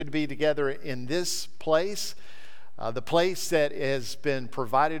to be together in this place. The place that has been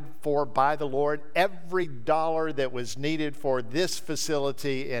provided for by the Lord. Every dollar that was needed for this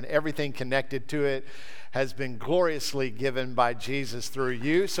facility and everything connected to it has been gloriously given by Jesus through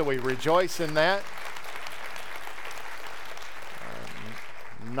you. So we rejoice in that.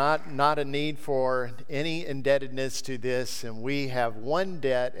 Not a need for any indebtedness to this, and we have one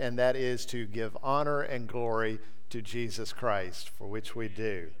debt, and that is to give honor and glory to Jesus Christ, for which we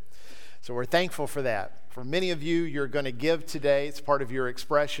do. So we're thankful for that. For many of you, you're going to give today. It's part of your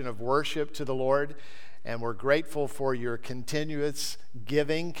expression of worship to the Lord, and we're grateful for your continuous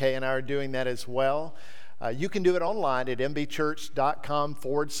giving. Kay and I are doing that as well. You can do it online at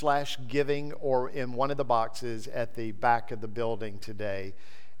mbchurch.com/giving or in one of the boxes at the back of the building today.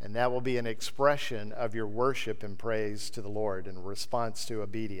 And that will be an expression of your worship and praise to the Lord in response to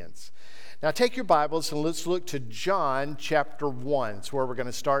obedience. Now take your Bibles and let's look to John chapter 1. It's where we're going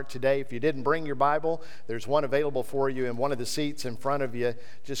to start today. If you didn't bring your Bible, there's one available for you in one of the seats in front of you.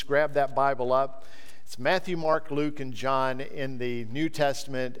 Just grab that Bible up. It's Matthew, Mark, Luke, and John in the New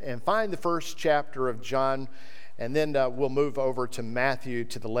Testament. And find the first chapter of John, and then we'll move over to Matthew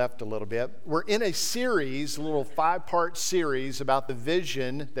to the left a little bit. We're in a series, a little 5-part series about the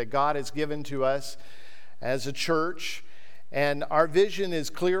vision that God has given to us as a church. And our vision is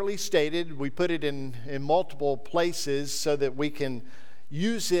clearly stated. We put it in multiple places so that we can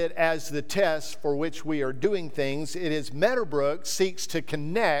use it as the test for which we are doing things. It is Meadowbrook seeks to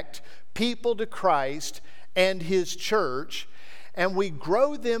connect people to Christ and His church, and we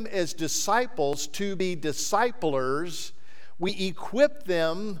grow them as disciples to be disciplers. We equip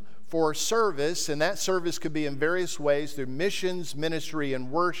them for service, and that service could be in various ways through missions, ministry, and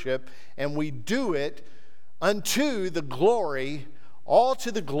worship, and we do it unto the glory, all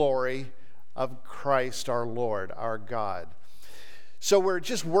to the glory of Christ our Lord, our God. So we're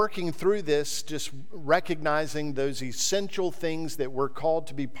just working through this, just recognizing those essential things that we're called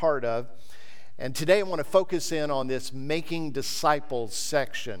to be part of. And today I want to focus in on this making disciples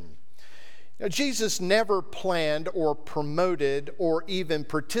section. Now, Jesus never planned or promoted or even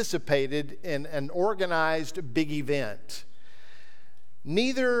participated in an organized big event.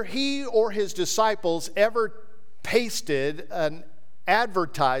 Neither he or his disciples ever pasted an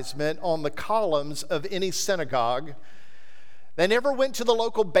advertisement on the columns of any synagogue. They never went to the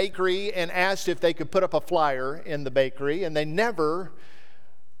local bakery and asked if they could put up a flyer in the bakery, and they never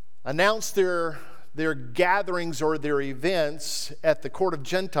announced their gatherings or their events at the court of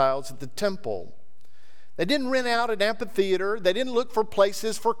Gentiles at the temple. They didn't rent out an amphitheater. They didn't look for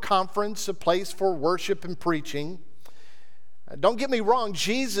places for conference, a place for worship and preaching. Don't get me wrong,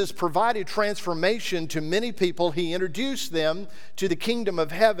 Jesus provided transformation to many people. He introduced them to the kingdom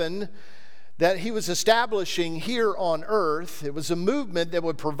of heaven that he was establishing here on earth. It was a movement that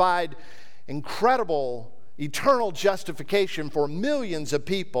would provide incredible, eternal justification for millions of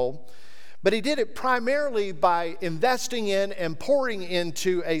people. But he did it primarily by investing in and pouring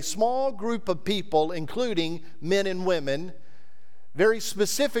into a small group of people, including men and women. Very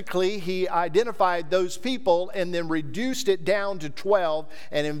specifically, he identified those people and then reduced it down to 12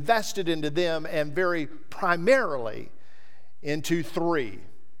 and invested into them, and very primarily into 3.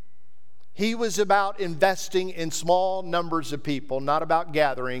 He was about investing in small numbers of people, not about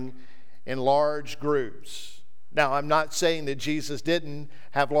gathering in large groups. Now, I'm not saying that Jesus didn't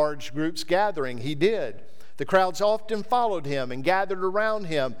have large groups gathering. He did. The crowds often followed him and gathered around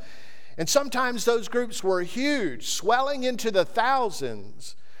him. And sometimes those groups were huge, swelling into the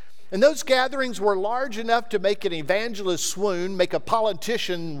thousands. And those gatherings were large enough to make an evangelist swoon, make a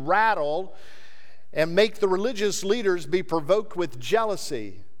politician rattle, and make the religious leaders be provoked with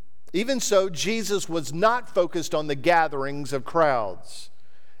jealousy. Even so, Jesus was not focused on the gatherings of crowds.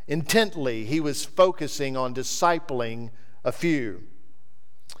 Intently, he was focusing on discipling a few.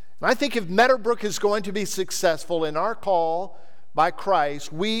 And I think if Meadowbrook is going to be successful in our call by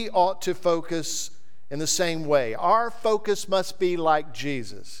Christ, we ought to focus in the same way. Our focus must be like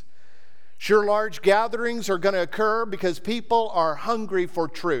Jesus. Sure, large gatherings are going to occur because people are hungry for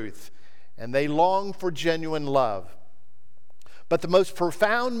truth and they long for genuine love. But the most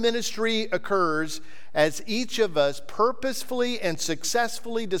profound ministry occurs as each of us purposefully and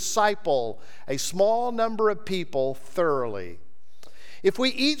successfully disciple a small number of people thoroughly. If we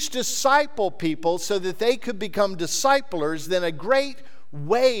each disciple people so that they could become disciplers, then a great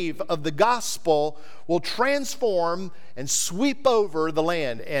wave of the gospel will transform and sweep over the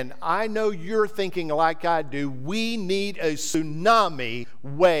land. And I know you're thinking like I do, we need a tsunami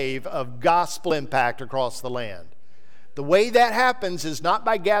wave of gospel impact across the land. The way that happens is not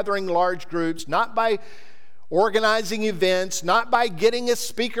by gathering large groups, not by organizing events, not by getting a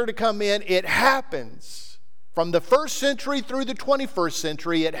speaker to come in. It happens. From the 1st century through the 21st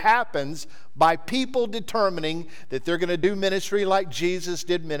century, it happens by people determining that they're going to do ministry like Jesus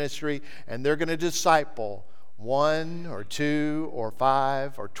did ministry, and they're going to disciple 1 or 2 or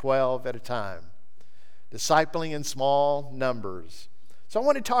 5 or 12 at a time. Discipling in small numbers. So I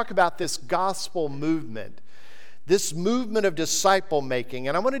want to talk about this gospel movement, this movement of disciple making,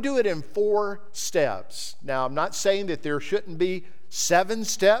 and I want to do it in 4 steps. Now, I'm not saying that there shouldn't be 7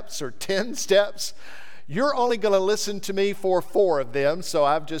 steps or 10 steps. You're only going to listen to me for 4 of them, so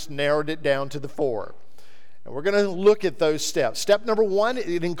I've just narrowed it down to the 4. And we're going to look at those steps. Step number 1,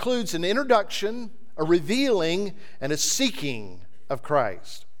 it includes an introduction, a revealing, and a seeking of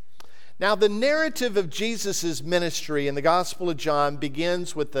Christ. Now, the narrative of Jesus' ministry in the Gospel of John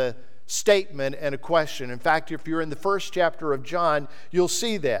begins with a statement and a question. In fact, if you're in the 1st chapter of John, you'll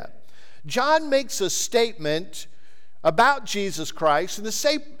see that. John makes a statement about Jesus Christ, and the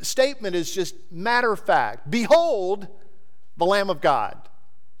statement is just matter of fact. Behold, the Lamb of God.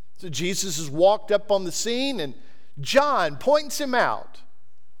 So Jesus has walked up on the scene, and John points him out.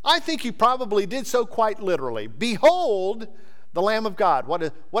 I think he probably did so quite literally. Behold, the Lamb of God.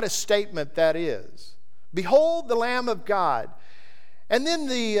 What a statement that is. Behold, the Lamb of God. And then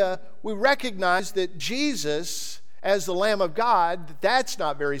we recognize that Jesus, as the Lamb of God, that's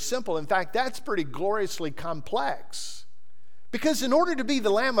not very simple. In fact, that's pretty gloriously complex. Because in order to be the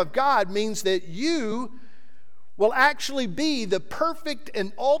Lamb of God means that you will actually be the perfect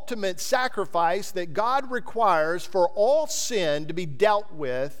and ultimate sacrifice that God requires for all sin to be dealt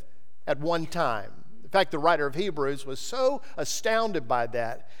with at one time. In fact, the writer of Hebrews was so astounded by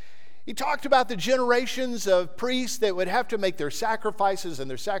that. He talked about the generations of priests that would have to make their sacrifices, and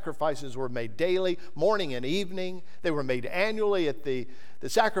their sacrifices were made daily, morning and evening. They were made annually at the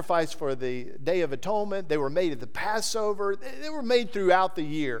sacrifice for the Day of Atonement. They were made at the Passover. They were made throughout the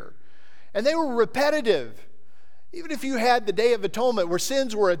year. And they were repetitive. Even if you had the Day of Atonement where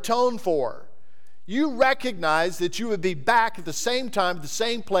sins were atoned for, you recognize that you would be back at the same time, the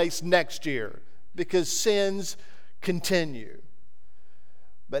same place next year, because sins continue.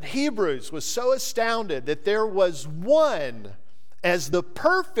 But Hebrews was so astounded that there was one as the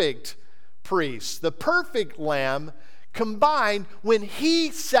perfect priest, the perfect lamb, combined. When he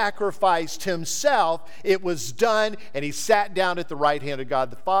sacrificed himself, it was done, and he sat down at the right hand of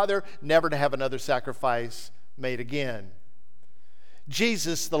God the Father, never to have another sacrifice made again.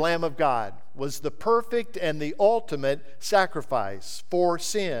 Jesus, the Lamb of God, was the perfect and the ultimate sacrifice for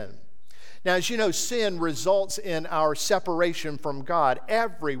sin. Now, as you know, sin results in our separation from God.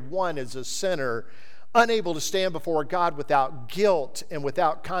 Everyone is a sinner, unable to stand before God without guilt and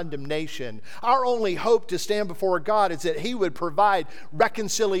without condemnation. Our only hope to stand before God is that He would provide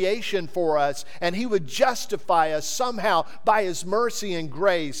reconciliation for us, and He would justify us somehow by His mercy and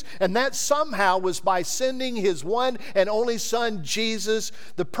grace. And that somehow was by sending His one and only Son, Jesus,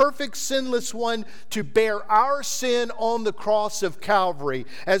 the perfect sinless one, to bear our sin on the cross of Calvary.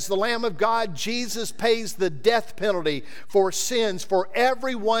 As the Lamb of God, Jesus pays the death penalty for sins for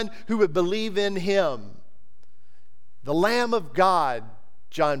everyone who would believe in Him. The Lamb of God,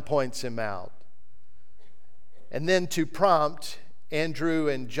 John points him out. And then to prompt Andrew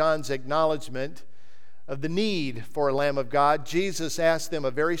and John's acknowledgement of the need for a Lamb of God, Jesus asked them a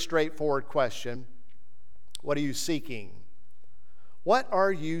very straightforward question. What are you seeking? What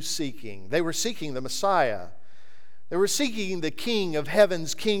are you seeking? They were seeking the Messiah. They were seeking the King of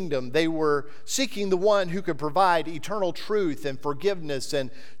heaven's kingdom. They were seeking the one who could provide eternal truth and forgiveness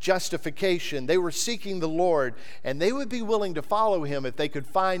and justification. They were seeking the Lord, and they would be willing to follow Him if they could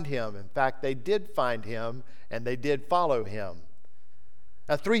find Him. In fact, they did find Him, and they did follow Him.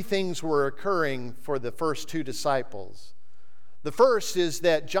 Now, 3 things were occurring for the first 2 disciples. The first is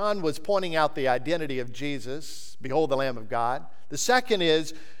that John was pointing out the identity of Jesus. Behold, the Lamb of God. The second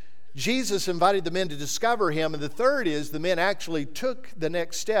is Jesus invited the men to discover Him. And the third is the men actually took the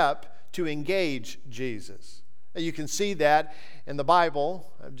next step to engage Jesus. Now, you can see that in the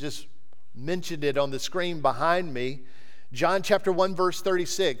Bible. I've just mentioned it on the screen behind me. John chapter 1, verse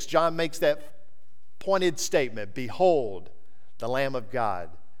 36. John makes that pointed statement, behold, the Lamb of God.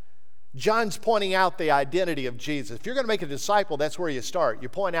 John's pointing out the identity of Jesus. If you're going to make a disciple, that's where you start. You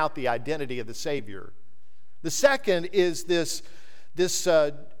point out the identity of the Savior. The second is this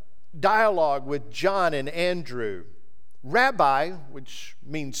dialogue with John and Andrew. Rabbi, which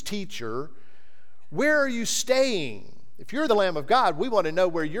means teacher, where are you staying? If you're the Lamb of God, we want to know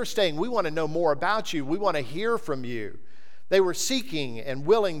where you're staying. We want to know more about you. We want to hear from you. They were seeking and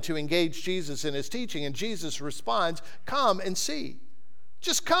willing to engage Jesus in His teaching, and Jesus responds, come and see.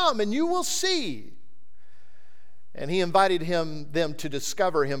 Just come and you will see. And he invited them to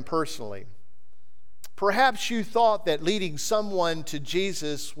discover him personally. Perhaps you thought that leading someone to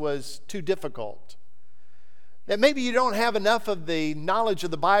Jesus was too difficult. That maybe you don't have enough of the knowledge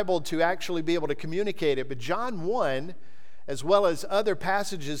of the Bible to actually be able to communicate it. But John 1, as well as other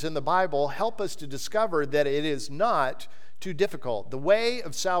passages in the Bible, help us to discover that it is not too difficult. The way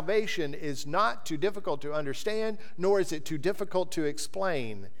of salvation is not too difficult to understand, nor is it too difficult to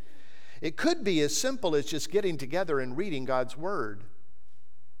explain. It could be as simple as just getting together and reading God's Word.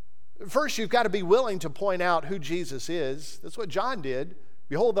 First, you've got to be willing to point out who Jesus is. That's what John did.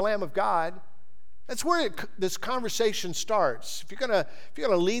 Behold the Lamb of God. That's where this conversation starts. If you're going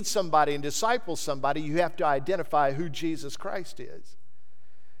to lead somebody and disciple somebody, you have to identify who Jesus Christ is.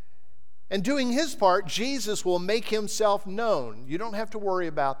 And doing his part, Jesus will make himself known. You don't have to worry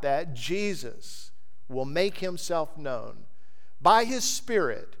about that. Jesus will make himself known. By his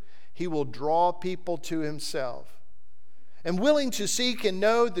Spirit, he will draw people to himself. And willing to seek and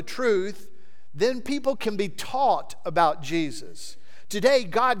know the truth, then people can be taught about Jesus. Today,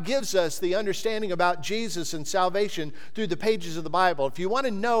 God gives us the understanding about Jesus and salvation through the pages of the Bible. If you want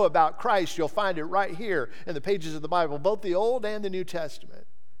to know about Christ, you'll find it right here in the pages of the Bible, both the Old and the New Testament.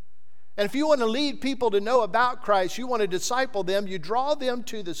 And if you want to lead people to know about Christ, you want to disciple them, you draw them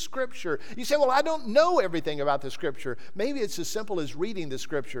to the Scripture. You say, well, I don't know everything about the Scripture. Maybe it's as simple as reading the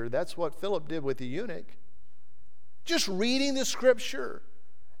Scripture. That's what Philip did with the eunuch. Just reading the Scripture,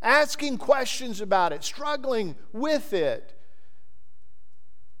 asking questions about it, struggling with it,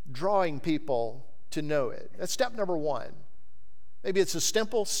 drawing people to know it. That's step number one. Maybe it's a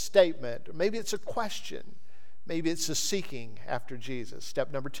simple statement, or maybe it's a question. Maybe it's a seeking after Jesus.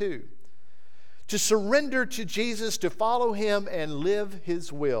 Step number two, to surrender to Jesus, to follow him and live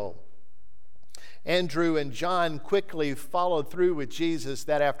his will. Andrew and John quickly followed through with Jesus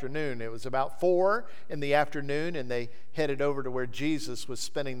that afternoon. It was about 4 p.m, and they headed over to where Jesus was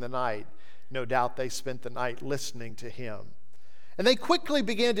spending the night. No doubt they spent the night listening to him. And they quickly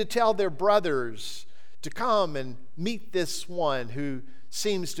began to tell their brothers to come and meet this one who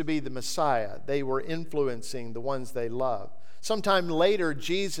seems to be the Messiah. They were influencing the ones they loved. Sometime later,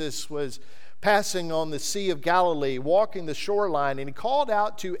 Jesus was passing on the Sea of Galilee, walking the shoreline, and he called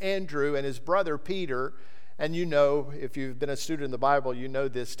out to Andrew and his brother Peter. And you know, if you've been a student in the Bible, you know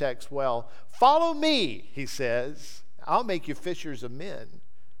this text well. Follow me, he says. I'll make you fishers of men.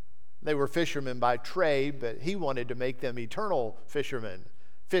 They were fishermen by trade, but he wanted to make them eternal fishermen,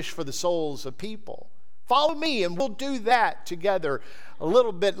 fish for the souls of people. Follow me, and we'll do that together. A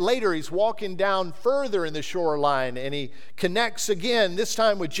little bit later, he's walking down further in the shoreline, and he connects again, this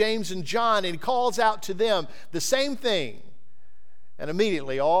time with James and John, and he calls out to them the same thing. And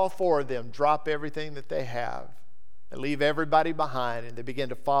immediately, all 4 of them drop everything that they have and leave everybody behind, and they begin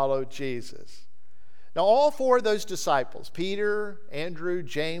to follow Jesus. Now, all 4 of those disciples, Peter, Andrew,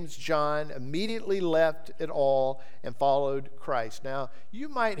 James, John, immediately left it all and followed Christ. Now, you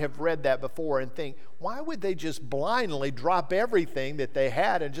might have read that before and think, why would they just blindly drop everything that they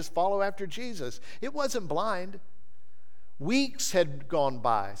had and just follow after Jesus? It wasn't blind. Weeks had gone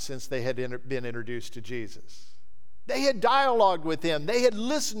by since they had been introduced to Jesus. They had dialogued with him. They had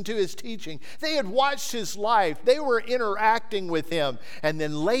listened to his teaching. They had watched his life. They were interacting with him. And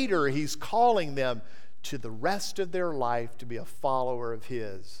then later, he's calling them to the rest of their life to be a follower of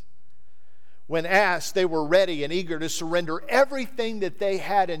his. When asked, they were ready and eager to surrender everything that they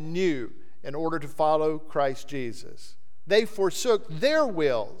had and knew in order to follow Christ Jesus. They forsook their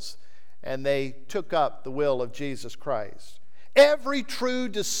wills and they took up the will of Jesus Christ. Every true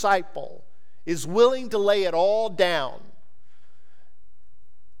disciple is willing to lay it all down.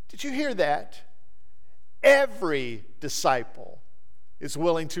 Did you hear that? Every disciple is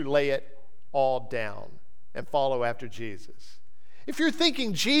willing to lay it all down and follow after Jesus. If you're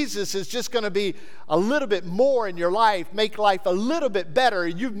thinking Jesus is just going to be a little bit more in your life, make life a little bit better,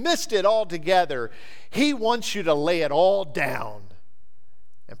 and you've missed it altogether, he wants you to lay it all down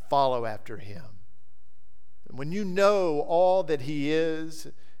and follow after him. And when you know all that he is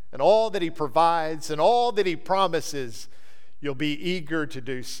and all that he provides and all that he promises, you'll be eager to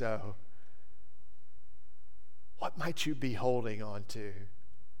do so. What might you be holding on to?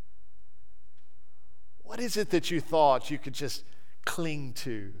 What is it that you thought you could just cling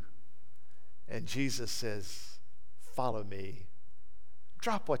to? And Jesus says, follow me.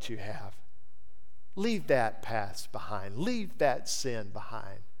 Drop what you have. Leave that past behind. Leave that sin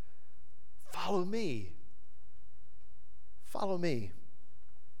behind. Follow me. Follow me.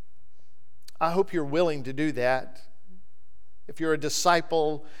 I hope you're willing to do that. If you're a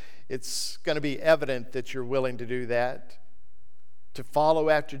disciple, it's going to be evident that you're willing to do that. To follow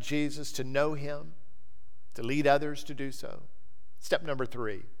after Jesus, to know him. to lead others to do so. Step number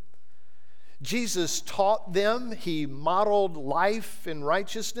 3. Jesus taught them, he modeled life in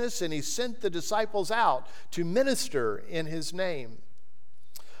righteousness, and he sent the disciples out to minister in his name.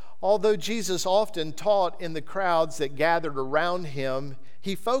 Although Jesus often taught in the crowds that gathered around him,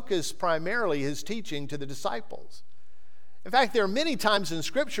 he focused primarily his teaching to the disciples. In fact, there are many times in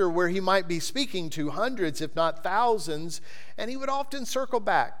Scripture where he might be speaking to hundreds, if not thousands, and he would often circle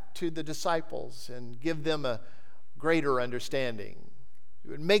back to the disciples and give them a greater understanding. He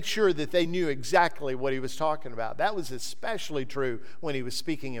would make sure that they knew exactly what he was talking about. That was especially true when he was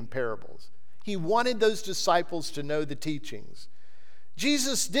speaking in parables. He wanted those disciples to know the teachings.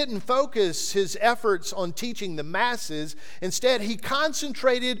 Jesus didn't focus his efforts on teaching the masses. Instead, he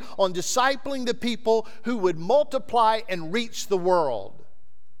concentrated on discipling the people who would multiply and reach the world.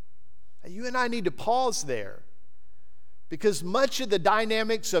 Now, you and I need to pause there, because much of the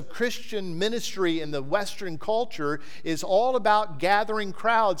dynamics of Christian ministry in the Western culture is all about gathering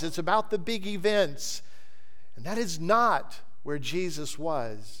crowds. It's about the big events. And that is not where Jesus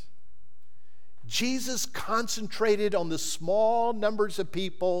was. Jesus concentrated on the small numbers of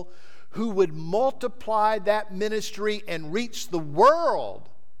people who would multiply that ministry and reach the world.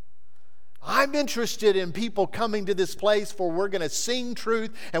 I'm interested in people coming to this place where we're going to sing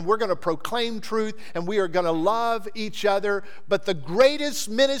truth and we're going to proclaim truth and we are going to love each other. But the greatest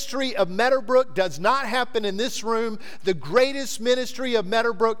ministry of Meadowbrook does not happen in this room. The greatest ministry of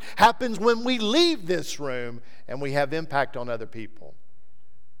Meadowbrook happens when we leave this room and we have impact on other people.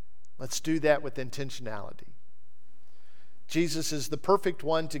 Let's do that with intentionality. Jesus is the perfect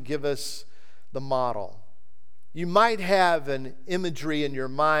one to give us the model. You might have an imagery in your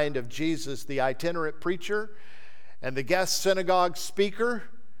mind of Jesus, the itinerant preacher and the guest synagogue speaker,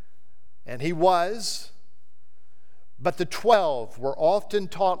 and he was. But the 12 were often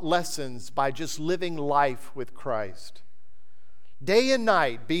taught lessons by just living life with Christ. Day and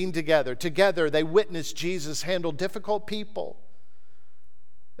night being together. Together they witnessed Jesus handle difficult people.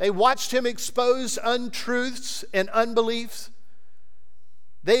 They watched him expose untruths and unbeliefs.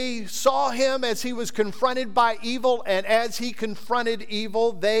 They saw him as he was confronted by evil, and as he confronted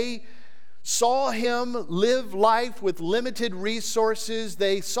evil, they saw him live life with limited resources.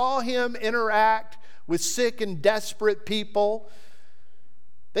 They saw him interact with sick and desperate people.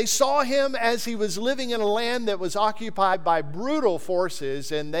 They saw him as he was living in a land that was occupied by brutal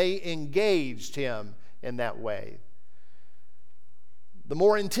forces, and they engaged him in that way. The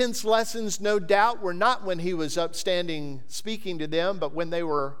more intense lessons, no doubt, were not when he was upstanding speaking to them, but when they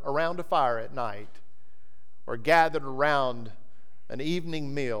were around a fire at night or gathered around an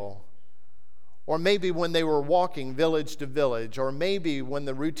evening meal, or maybe when they were walking village to village, or maybe when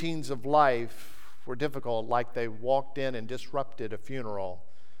the routines of life were difficult, like they walked in and disrupted a funeral.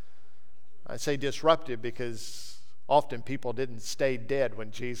 I say disrupted because often people didn't stay dead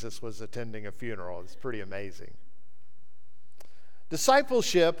when Jesus was attending a funeral. It's pretty amazing.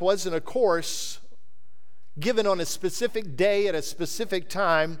 Discipleship wasn't a course given on a specific day at a specific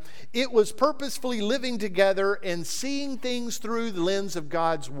time. It was purposefully living together and seeing things through the lens of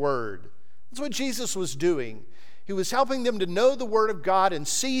God's Word. That's what Jesus was doing. He was helping them to know the Word of God and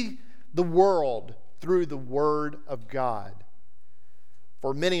see the world through the Word of God.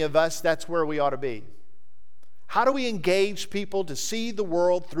 For many of us, that's where we ought to be. How do we engage people to see the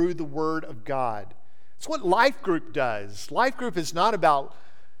world through the Word of God? It's what Life Group does. Life Group is not about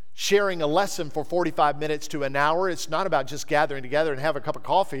sharing a lesson for 45 minutes to an hour. It's not about just gathering together and have a cup of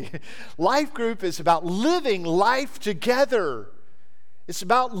coffee. Life Group is about living life together. It's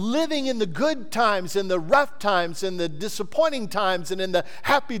about living in the good times, in the rough times, in the disappointing times, and in the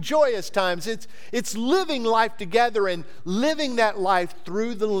happy, joyous times. It's living life together and living that life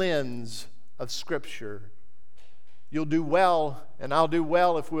through the lens of Scripture. You'll do well, and I'll do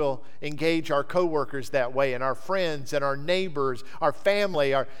well if we'll engage our coworkers that way, and our friends, and our neighbors, our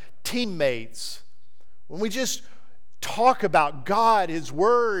family, our teammates. When we just talk about God, His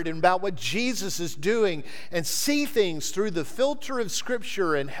Word, and about what Jesus is doing, and see things through the filter of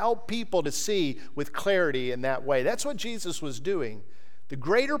Scripture and help people to see with clarity in that way. That's what Jesus was doing. The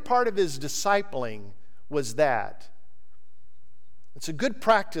greater part of His discipling was that. It's a good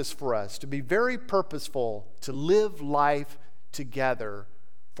practice for us to be very purposeful to live life together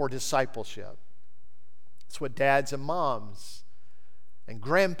for discipleship. It's what dads and moms and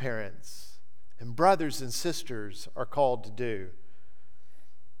grandparents and brothers and sisters are called to do.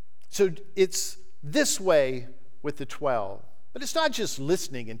 So it's this way with the 12. But it's not just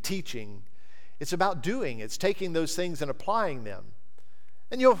listening and teaching. It's about doing. It's taking those things and applying them.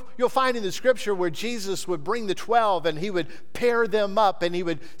 And you'll find in the Scripture where Jesus would bring the 12 and He would pair them up and He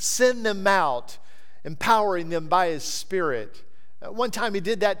would send them out. empowering them by His Spirit. One time He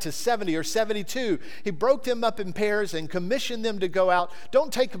did that to 70 or 72. He broke them up in pairs and commissioned them to go out.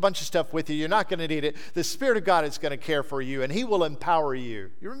 Don't take a bunch of stuff with you. You're not going to need it. The Spirit of God is going to care for you, and He will empower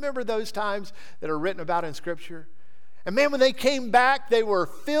you. You remember those times that are written about in Scripture? And man, when they came back, they were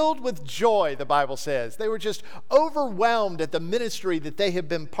filled with joy, the Bible says. They were just overwhelmed at the ministry that they had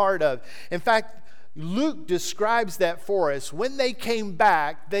been part of. In fact, Luke describes that for us. When they came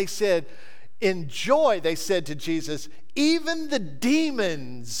back, they said, in joy, they said to Jesus, even the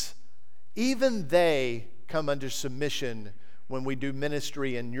demons, even they come under submission when we do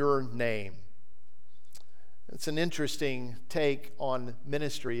ministry in your name. It's an interesting take on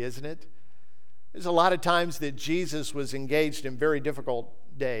ministry, isn't it? There's a lot of times that Jesus was engaged in very difficult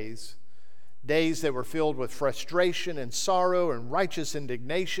days that were filled with frustration and sorrow and righteous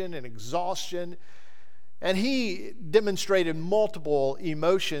indignation and exhaustion. And He demonstrated multiple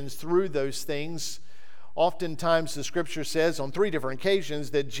emotions through those things. Oftentimes the Scripture says on 3 different occasions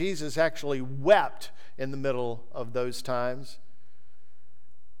that Jesus actually wept in the middle of those times.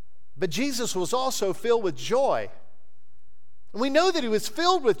 But Jesus was also filled with joy. And we know that He was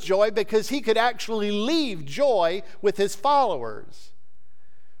filled with joy because He could actually leave joy with His followers.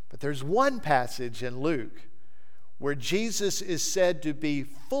 But there's one passage in Luke where Jesus is said to be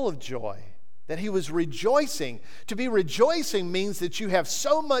full of joy, that He was rejoicing. To be rejoicing means that you have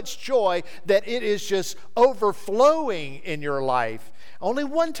so much joy that it is just overflowing in your life. Only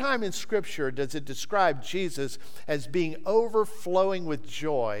one time in Scripture does it describe Jesus as being overflowing with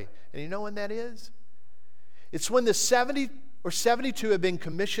joy. And you know when that is? It's when the 70 or 72 have been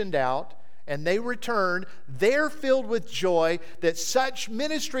commissioned out and they return. They're filled with joy that such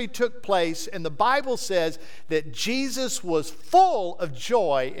ministry took place, and the Bible says that Jesus was full of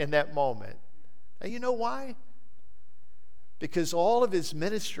joy in that moment. Now, you know why? Because all of His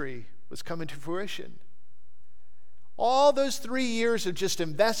ministry was coming to fruition. All those 3 years of just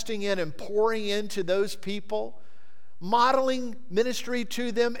investing in and pouring into those people, modeling ministry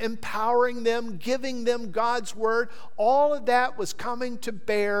to them, empowering them, giving them God's Word, all of that was coming to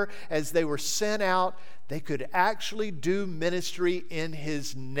bear as they were sent out. They could actually do ministry in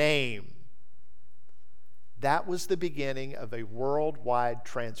His name. That was the beginning of a worldwide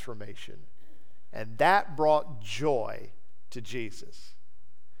transformation. And that brought joy to Jesus.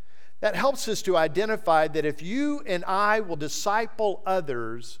 That helps us to identify that if you and I will disciple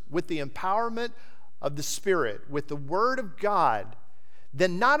others with the empowerment of the Spirit, with the Word of God,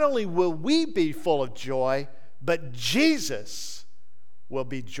 then not only will we be full of joy, but Jesus will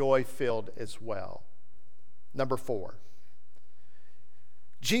be joy-filled as well. Number 4.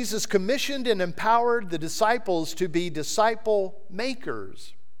 Jesus commissioned and empowered the disciples to be disciple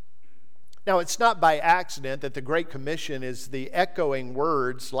makers. Now, it's not by accident that the Great Commission is the echoing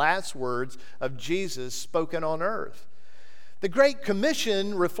words, last words of Jesus spoken on earth. The Great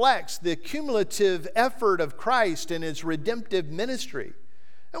Commission reflects the cumulative effort of Christ in His redemptive ministry.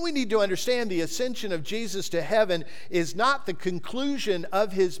 And we need to understand the ascension of Jesus to heaven is not the conclusion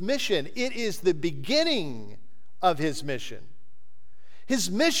of His mission. It is the beginning of His mission. His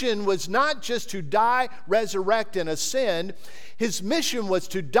mission was not just to die, resurrect, and ascend. His mission was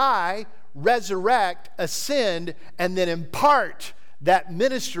to die, resurrect, ascend, and then impart that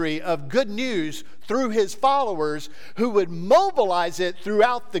ministry of good news through His followers who would mobilize it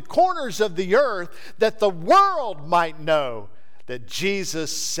throughout the corners of the earth that the world might know that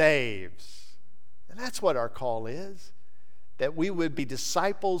Jesus saves. And that's what our call is, that we would be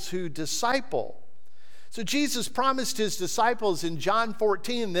disciples who disciple. So Jesus promised His disciples in John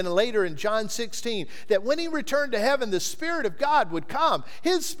 14, and then later in John 16, that when He returned to heaven, the Spirit of God would come.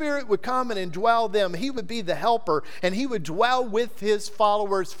 His Spirit would come and indwell them. He would be the helper, and He would dwell with His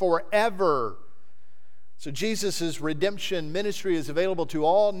followers forever. So Jesus' redemption ministry is available to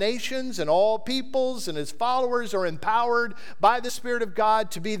all nations and all peoples, and His followers are empowered by the Spirit of God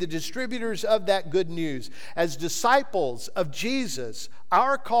to be the distributors of that good news. As disciples of Jesus,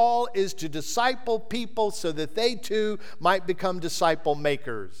 our call is to disciple people so that they too might become disciple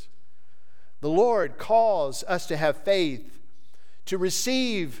makers. The Lord calls us to have faith, to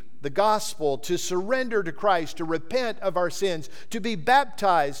receive the gospel, to surrender to Christ, to repent of our sins, to be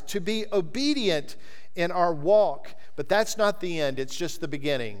baptized, to be obedient in our walk. But that's not the end, it's just the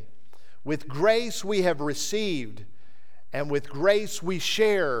beginning. With grace we have received, and with grace we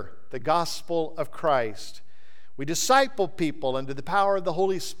share the gospel of Christ. We disciple people under the power of the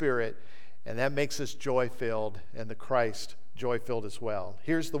Holy Spirit, and that makes us joy-filled, and the Christ joy-filled as well.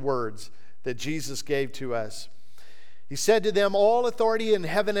 Here's the words that Jesus gave to us. He said to them, "All authority in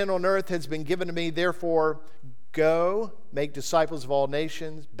heaven and on earth has been given to me. Therefore, Go, make disciples of all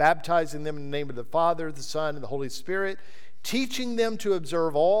nations, baptizing them in the name of the Father, the Son, and the Holy Spirit, teaching them to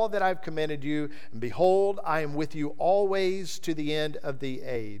observe all that I've commanded you. And behold, I am with you always to the end of the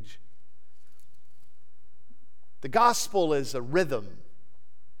age. The gospel is a rhythm.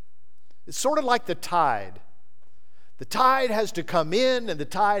 It's sort of like the tide. The tide has to come in and the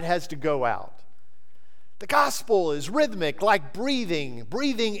tide has to go out. The gospel is rhythmic, like breathing.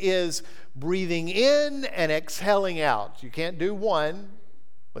 Breathing is breathing in and exhaling out. You can't do one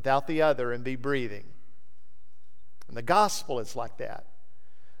without the other and be breathing. And the gospel is like that.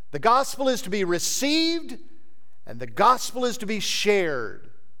 The gospel is to be received and the gospel is to be shared.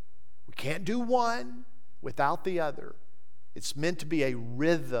 We can't do one without the other. It's meant to be a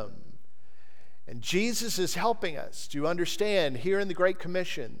rhythm. And Jesus is helping us to understand here in the Great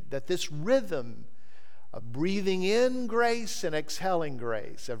Commission that this rhythm of breathing in grace and exhaling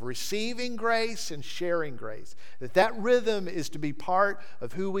grace, of receiving grace and sharing grace, that rhythm is to be part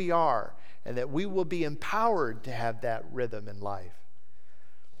of who we are, and that we will be empowered to have that rhythm in life.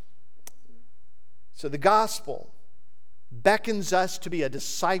 So the gospel beckons us to be a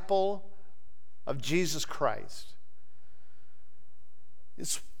disciple of Jesus Christ.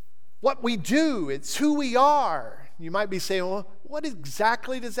 It's what we do. It's who we are. You might be saying, well, what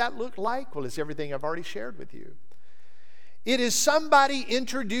exactly does that look like? Well, it's everything I've already shared with you. It is somebody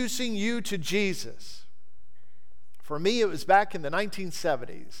introducing you to Jesus. For me, it was back in the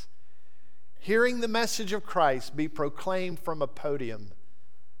 1970s, hearing the message of Christ be proclaimed from a podium,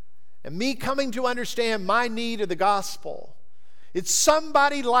 and me coming to understand my need of the gospel. It's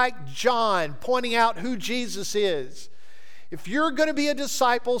somebody like John pointing out who Jesus is. If you're going to be a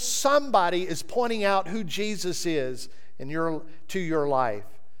disciple, somebody is pointing out who Jesus is to your life.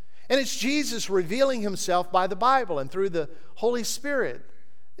 And it's Jesus revealing himself by the Bible and through the Holy Spirit.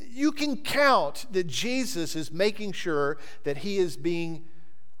 You can count that Jesus is making sure that he is being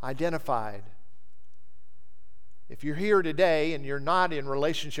identified. If you're here today and you're not in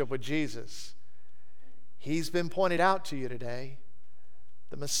relationship with Jesus, he's been pointed out to you today.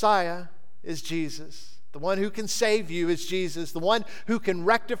 The Messiah is Jesus. The one who can save you is Jesus. The one who can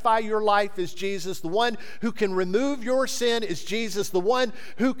rectify your life is Jesus. The one who can remove your sin is Jesus. The one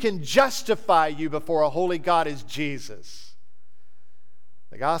who can justify you before a holy God is Jesus.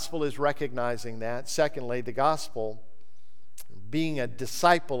 The gospel is recognizing that. Secondly, the gospel, being a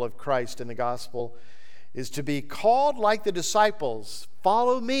disciple of Christ in the gospel, is to be called like the disciples.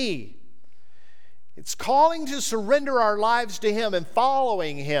 Follow me. It's calling to surrender our lives to him and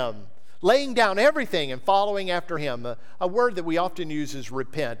following him. Laying down everything and following after him. A word that we often use is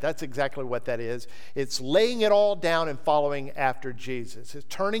repent. That's exactly what that is. It's laying it all down and following after Jesus. It's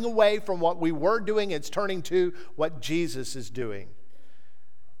turning away from what we were doing. It's turning to what Jesus is doing.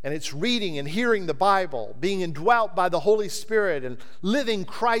 And it's reading and hearing the Bible, being indwelt by the Holy Spirit and living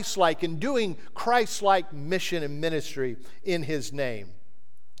Christ-like and doing Christ-like mission and ministry in his name.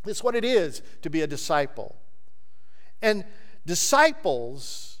 It's what it is to be a disciple. And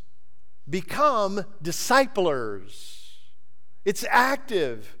disciples become disciplers. It's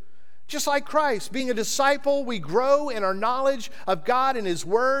active. Just like Christ, being a disciple, we grow in our knowledge of God and his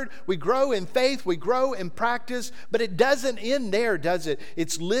word. We grow in faith. We grow in practice. But it doesn't end there, does it?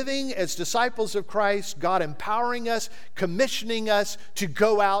 It's living as disciples of Christ, God empowering us, commissioning us to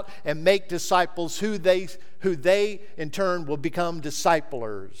go out and make disciples who they in turn will become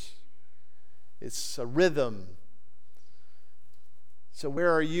disciplers. It's a rhythm. So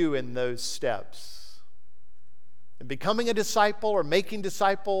where are you in those steps? In becoming a disciple or making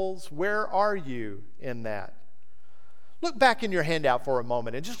disciples, where are you in that? Look back in your handout for a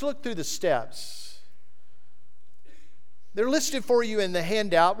moment and just look through the steps. They're listed for you in the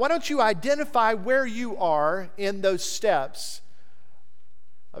handout. Why don't you identify where you are in those steps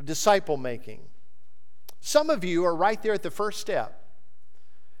of disciple making? Some of you are right there at the first step.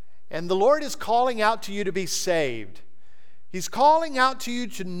 And the Lord is calling out to you to be saved. He's calling out to you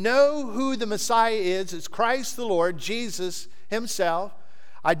to know who the Messiah is. It's Christ the Lord, Jesus himself,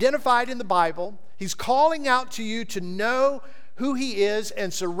 identified in the Bible. He's calling out to you to know who he is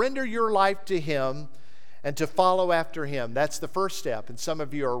and surrender your life to him and to follow after him. That's the first step, and some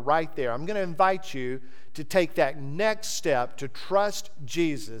of you are right there. I'm going to invite you to take that next step to trust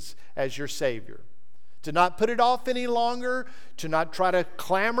Jesus as your Savior. To not put it off any longer, to not try to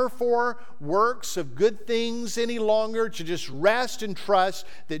clamor for works of good things any longer, to just rest and trust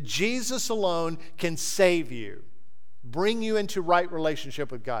that Jesus alone can save you, bring you into right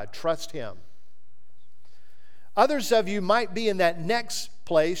relationship with God. Trust him. Others of you might be in that next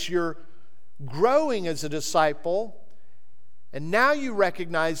place. You're growing as a disciple, And now you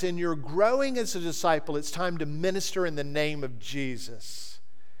recognize in your growing as a disciple, it's time to minister in the name of Jesus.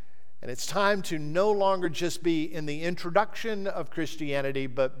 And it's time to no longer just be in the introduction of Christianity,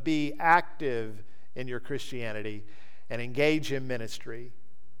 but be active in your Christianity and engage in ministry.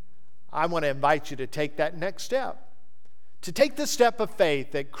 I want to invite you to take that next step. To take the step of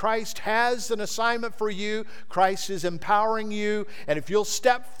faith that Christ has an assignment for you, Christ is empowering you, and if you'll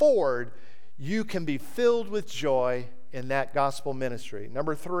step forward, you can be filled with joy in that gospel ministry.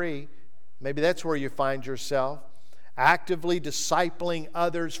 Number 3, maybe that's where you find yourself, actively discipling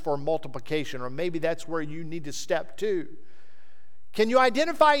others for multiplication, or maybe that's where you need to step to. Can you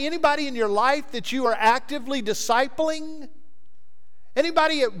identify anybody in your life that you are actively discipling?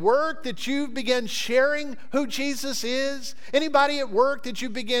 Anybody at work that you've begun sharing who Jesus is? Anybody at work that you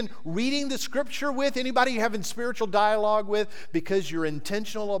begin reading the scripture with? Anybody you're having spiritual dialogue with because you're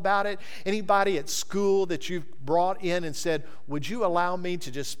intentional about it? Anybody at school that you've brought in and said, would you allow me to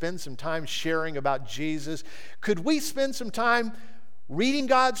just spend some time sharing about Jesus? Could we spend some time reading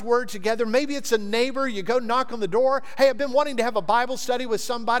God's Word together? Maybe it's a neighbor. You go knock on the door. Hey, I've been wanting to have a Bible study with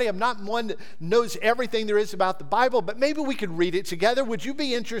somebody. I'm not one that knows everything there is about the Bible, but maybe we could read it together. Would you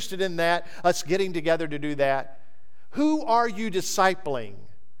be interested in that, us getting together to do that? Who are you discipling?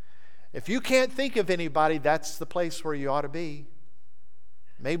 If you can't think of anybody, that's the place where you ought to be.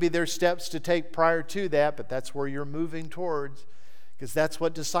 Maybe there's steps to take prior to that, but that's where you're moving towards, because that's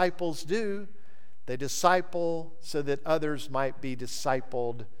what disciples do. They disciple so that others might be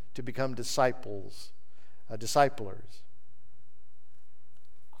discipled to become disciplers.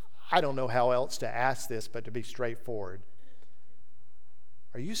 I don't know how else to ask this, but to be straightforward.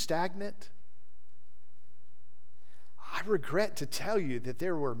 Are you stagnant? I regret to tell you that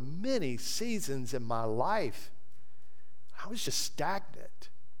there were many seasons in my life I was just stagnant.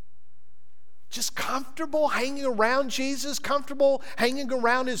 Just comfortable hanging around Jesus, comfortable hanging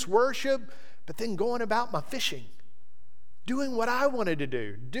around His worship, but then going about my fishing, doing what I wanted to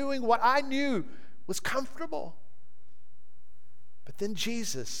do, doing what I knew was comfortable. But then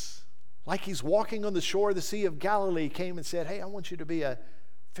Jesus, like He's walking on the shore of the Sea of Galilee, came and said, hey, I want you to be a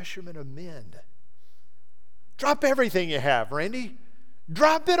fisherman of men. Drop everything you have, Randy.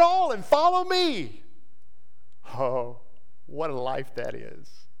 Drop it all and follow me. Oh, what a life that is.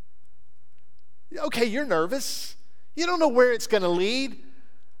 Okay, you're nervous. You don't know where it's going to lead.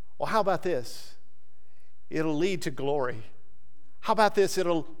 Well, how about this? It'll lead to glory. How about this?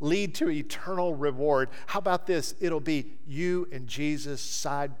 It'll lead to eternal reward. How about this? It'll be you and Jesus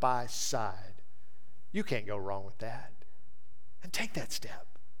side by side. You can't go wrong with that. And take that step.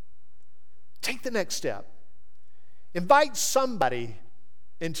 Take the next step. Invite somebody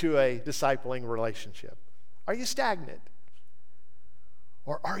into a discipling relationship. Are you stagnant?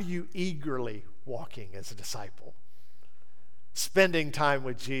 Or are you eagerly walking as a disciple? Spending time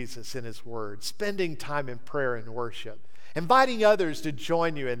with Jesus in His Word, spending time in prayer and worship, inviting others to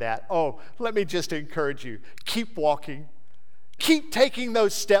join you in that. Oh, let me just encourage you. Keep walking. Keep taking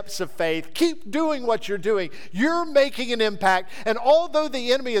those steps of faith. Keep doing what you're doing. You're making an impact. And although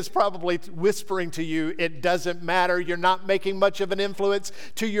the enemy is probably whispering to you, it doesn't matter. You're not making much of an influence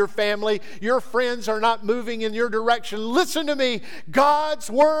to your family. Your friends are not moving in your direction. Listen to me.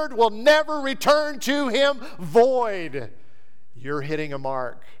 God's Word will never return to Him void. You're hitting a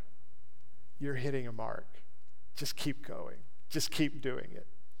mark. You're hitting a mark. Just keep going. Just keep doing it.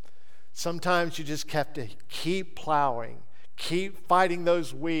 Sometimes you just have to keep plowing. Keep fighting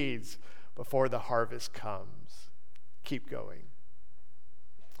those weeds before the harvest comes. Keep going.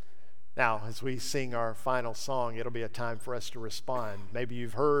 Now, as we sing our final song, it'll be a time for us to respond. Maybe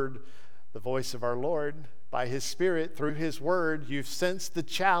you've heard the voice of our Lord by His Spirit through His Word. You've sensed the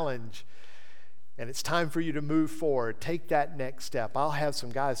challenge. And it's time for you to move forward. Take that next step. I'll have some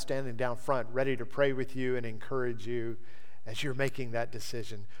guys standing down front ready to pray with you and encourage you as you're making that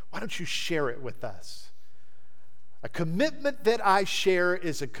decision. Why don't you share it with us? A commitment that I share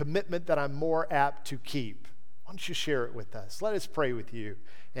is a commitment that I'm more apt to keep. Why don't you share it with us? Let us pray with you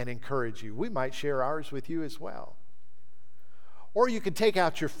and encourage you. We might share ours with you as well. Or you can take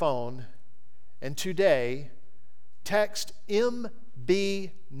out your phone and today text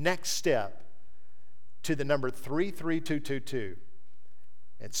MB Next Step to the number 33222,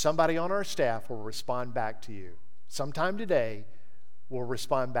 and somebody on our staff will respond back to you. Sometime today, we'll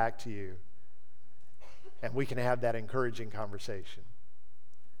respond back to you, and we can have that encouraging conversation.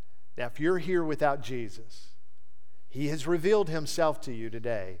 Now, if you're here without Jesus, He has revealed Himself to you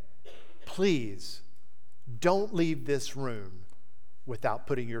today. Please don't leave this room without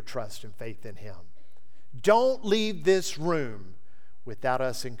putting your trust and faith in Him. Don't leave this room without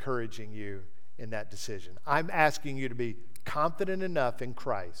us encouraging you in that decision. I'm asking you to be confident enough in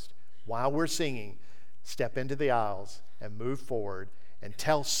Christ while we're singing, step into the aisles and move forward and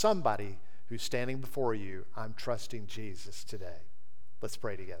tell somebody who's standing before you, I'm trusting Jesus today. Let's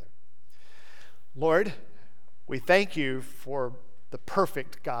pray together. Lord, we thank you for the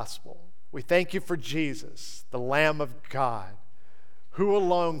perfect gospel. We thank you for Jesus, the Lamb of God, who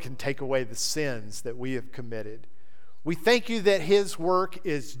alone can take away the sins that we have committed. We thank you that his work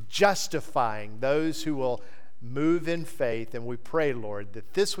is justifying those who will move in faith, and we pray, Lord,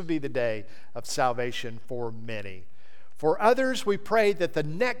 that this would be the day of salvation for many. For others, we pray that the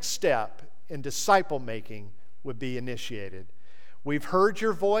next step in disciple making would be initiated. We've heard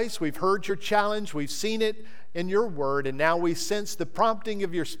your voice, we've heard your challenge, we've seen it in your word, and now we sense the prompting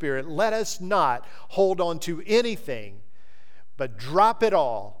of your Spirit. Let us not hold on to anything, but drop it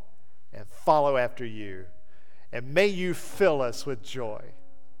all and follow after you. And may you fill us with joy.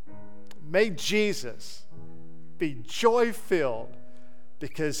 May Jesus be joy-filled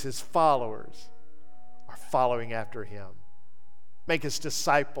because his followers are following after him. Make us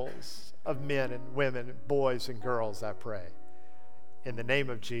disciples of men and women, boys and girls, I pray. In the name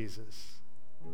of Jesus.